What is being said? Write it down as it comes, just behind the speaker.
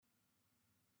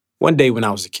One day when I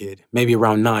was a kid, maybe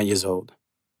around 9 years old,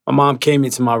 my mom came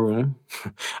into my room.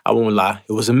 I won't lie,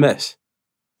 it was a mess.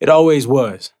 It always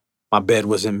was. My bed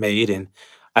wasn't made and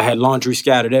I had laundry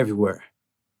scattered everywhere.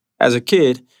 As a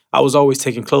kid, I was always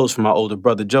taking clothes from my older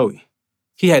brother Joey.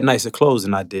 He had nicer clothes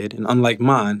than I did, and unlike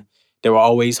mine, they were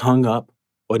always hung up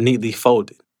or neatly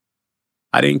folded.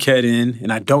 I didn't care then,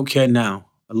 and I don't care now.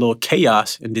 A little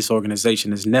chaos and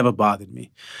disorganization has never bothered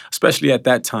me, especially at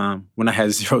that time when I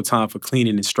had zero time for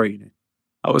cleaning and straightening.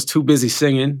 I was too busy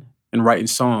singing and writing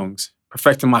songs,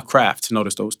 perfecting my craft to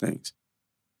notice those things.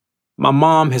 My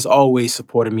mom has always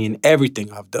supported me in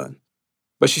everything I've done,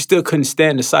 but she still couldn't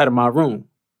stand the sight of my room.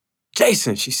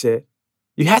 Jason, she said,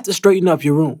 you have to straighten up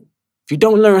your room. If you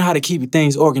don't learn how to keep your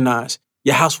things organized,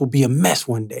 your house will be a mess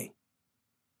one day.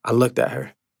 I looked at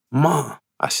her. Mom,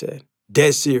 I said,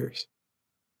 dead serious.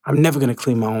 I'm never going to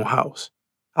clean my own house.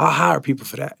 I'll hire people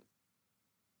for that.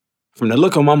 From the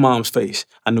look on my mom's face,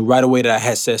 I knew right away that I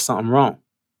had said something wrong.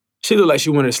 She looked like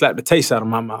she wanted to slap the taste out of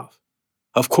my mouth.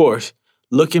 Of course,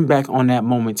 looking back on that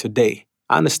moment today,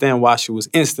 I understand why she was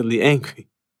instantly angry.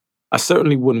 I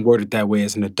certainly wouldn't word it that way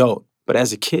as an adult, but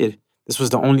as a kid, this was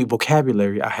the only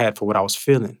vocabulary I had for what I was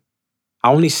feeling.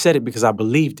 I only said it because I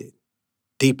believed it,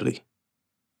 deeply.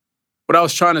 What I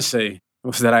was trying to say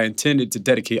was that I intended to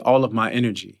dedicate all of my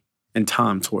energy and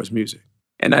time towards music.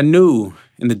 And I knew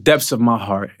in the depths of my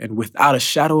heart and without a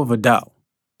shadow of a doubt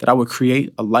that I would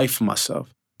create a life for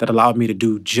myself that allowed me to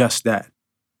do just that,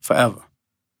 forever.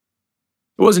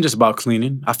 It wasn't just about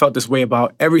cleaning. I felt this way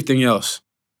about everything else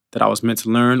that I was meant to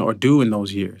learn or do in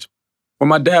those years. When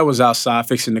my dad was outside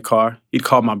fixing the car, he'd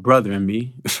call my brother and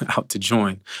me out to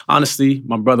join. Honestly,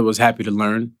 my brother was happy to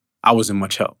learn. I wasn't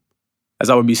much help, as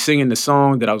I would be singing the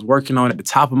song that I was working on at the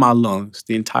top of my lungs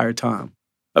the entire time.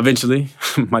 Eventually,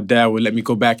 my dad would let me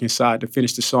go back inside to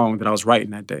finish the song that I was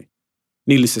writing that day.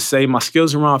 Needless to say, my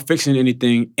skills around fixing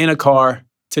anything in a car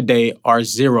today are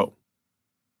zero.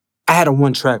 I had a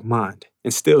one-track mind,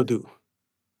 and still do.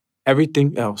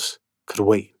 Everything else could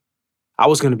wait. I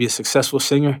was going to be a successful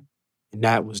singer, and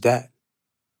that was that.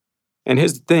 And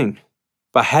here's the thing.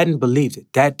 If I hadn't believed it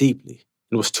that deeply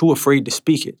and was too afraid to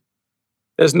speak it,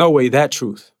 there's no way that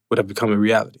truth would have become a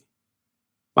reality.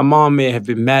 My mom may have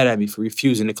been mad at me for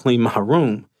refusing to clean my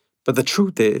room, but the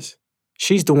truth is,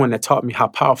 she's the one that taught me how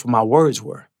powerful my words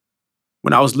were.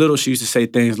 When I was little, she used to say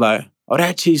things like, oh,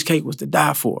 that cheesecake was to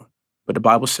die for. But the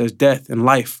Bible says death and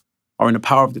life are in the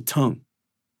power of the tongue.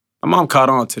 My mom caught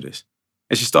on to this,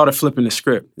 and she started flipping the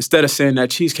script. Instead of saying that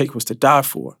cheesecake was to die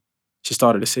for, she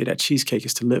started to say that cheesecake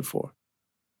is to live for.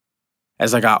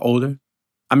 As I got older,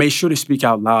 I made sure to speak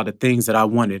out loud the things that I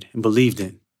wanted and believed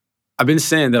in. I've been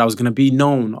saying that I was going to be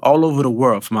known all over the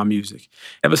world for my music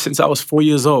ever since I was 4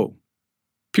 years old.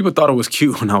 People thought it was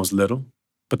cute when I was little,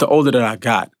 but the older that I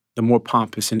got, the more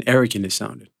pompous and arrogant it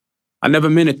sounded. I never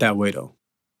meant it that way, though.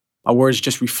 My words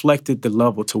just reflected the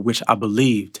level to which I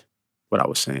believed what I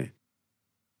was saying.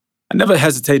 I never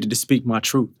hesitated to speak my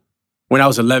truth. When I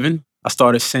was 11, I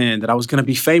started saying that I was going to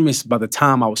be famous by the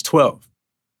time I was 12.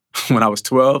 When I was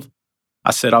 12,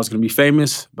 I said I was going to be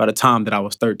famous by the time that I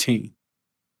was 13.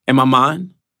 In my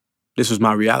mind, this was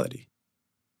my reality.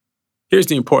 Here's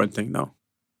the important thing, though.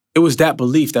 It was that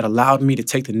belief that allowed me to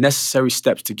take the necessary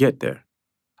steps to get there.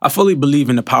 I fully believe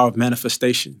in the power of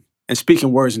manifestation and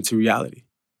speaking words into reality.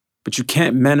 But you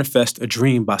can't manifest a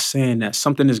dream by saying that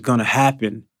something is going to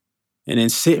happen and then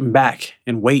sitting back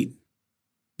and waiting.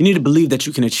 You need to believe that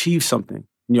you can achieve something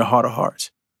in your heart of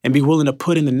hearts and be willing to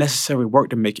put in the necessary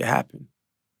work to make it happen.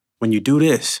 When you do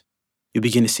this, you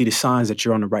begin to see the signs that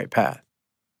you're on the right path.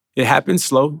 It happens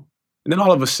slow, and then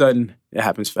all of a sudden, it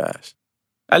happens fast.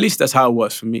 At least that's how it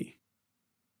was for me.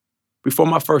 Before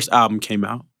my first album came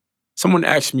out, someone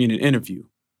asked me in an interview,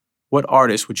 what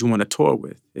artist would you want to tour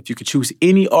with if you could choose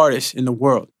any artist in the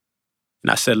world?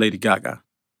 And I said Lady Gaga.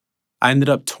 I ended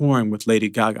up touring with Lady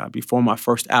Gaga before my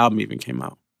first album even came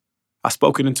out. I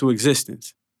spoke it into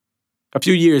existence. A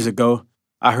few years ago,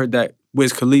 I heard that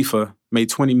Wiz Khalifa made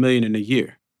 $20 million in a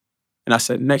year. And I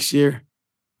said, next year,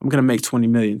 I'm going to make $20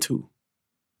 million too.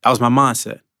 That was my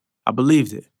mindset. I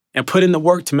believed it and put in the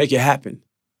work to make it happen.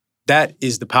 That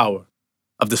is the power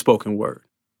of the spoken word.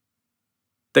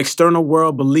 The external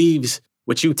world believes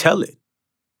what you tell it,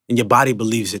 and your body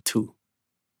believes it too.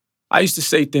 I used to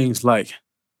say things like,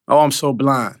 oh, I'm so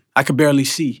blind. I could barely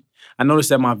see. I noticed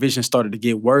that my vision started to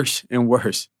get worse and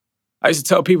worse. I used to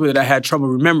tell people that I had trouble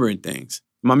remembering things.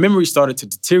 My memory started to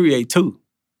deteriorate too.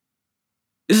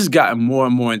 This has gotten more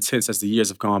and more intense as the years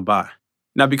have gone by,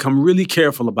 and I've become really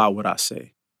careful about what I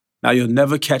say. Now you'll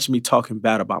never catch me talking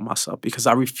bad about myself because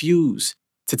I refuse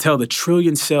to tell the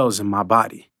trillion cells in my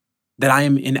body that I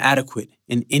am inadequate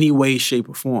in any way, shape,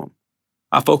 or form.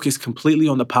 I focus completely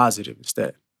on the positive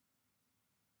instead.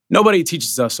 Nobody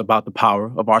teaches us about the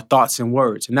power of our thoughts and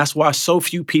words, and that's why so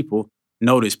few people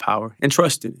know this power and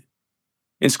trust in it.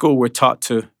 In school, we're taught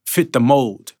to fit the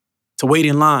mold, to wait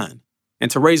in line, and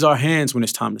to raise our hands when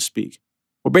it's time to speak.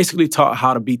 We're basically taught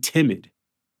how to be timid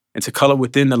and to color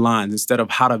within the lines instead of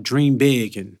how to dream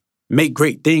big and make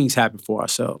great things happen for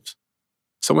ourselves.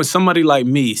 So when somebody like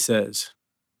me says,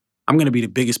 I'm going to be the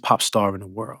biggest pop star in the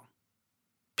world,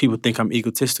 people think I'm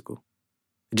egotistical.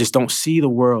 They just don't see the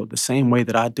world the same way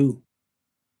that I do.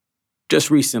 Just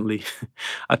recently,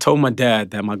 I told my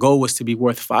dad that my goal was to be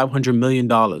worth $500 million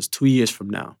 2 years from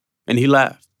now, and he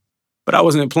laughed. But I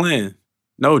wasn't playing.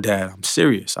 No, Dad, I'm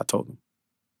serious, I told him.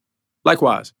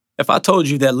 Likewise, if I told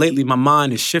you that lately my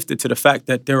mind has shifted to the fact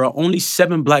that there are only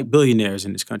 7 black billionaires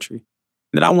in this country,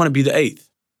 then I want to be the 8th,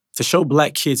 to show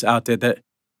black kids out there that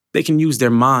they can use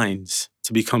their minds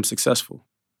to become successful.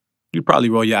 You'd probably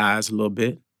roll your eyes a little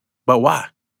bit. But why?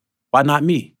 Why not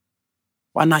me?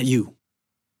 Why not you?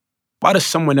 Why does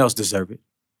someone else deserve it,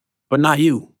 but not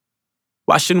you?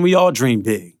 Why shouldn't we all dream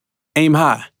big, aim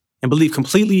high, and believe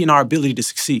completely in our ability to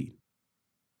succeed?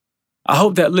 I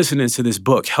hope that listening to this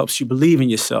book helps you believe in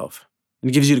yourself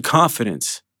and gives you the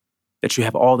confidence that you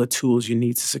have all the tools you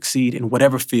need to succeed in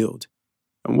whatever field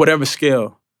and whatever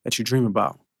scale that you dream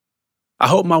about. I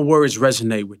hope my words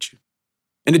resonate with you.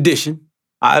 In addition,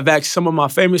 I have asked some of my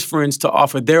famous friends to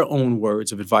offer their own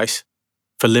words of advice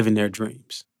for living their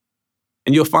dreams.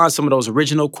 And you'll find some of those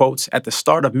original quotes at the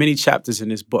start of many chapters in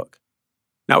this book.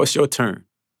 Now it's your turn.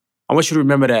 I want you to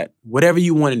remember that whatever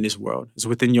you want in this world is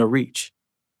within your reach.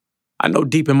 I know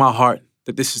deep in my heart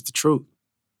that this is the truth.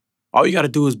 All you got to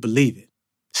do is believe it,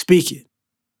 speak it,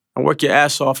 and work your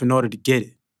ass off in order to get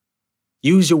it.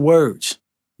 Use your words,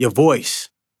 your voice,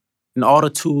 and all the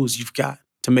tools you've got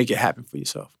to make it happen for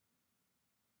yourself.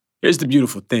 Here's the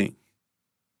beautiful thing.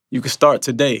 You can start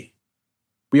today.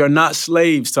 We are not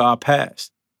slaves to our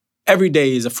past. Every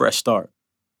day is a fresh start,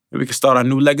 and we can start our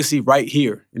new legacy right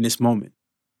here in this moment.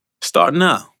 Start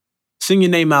now. Sing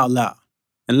your name out loud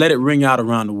and let it ring out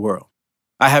around the world.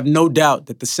 I have no doubt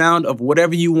that the sound of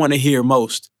whatever you want to hear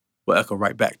most will echo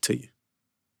right back to you.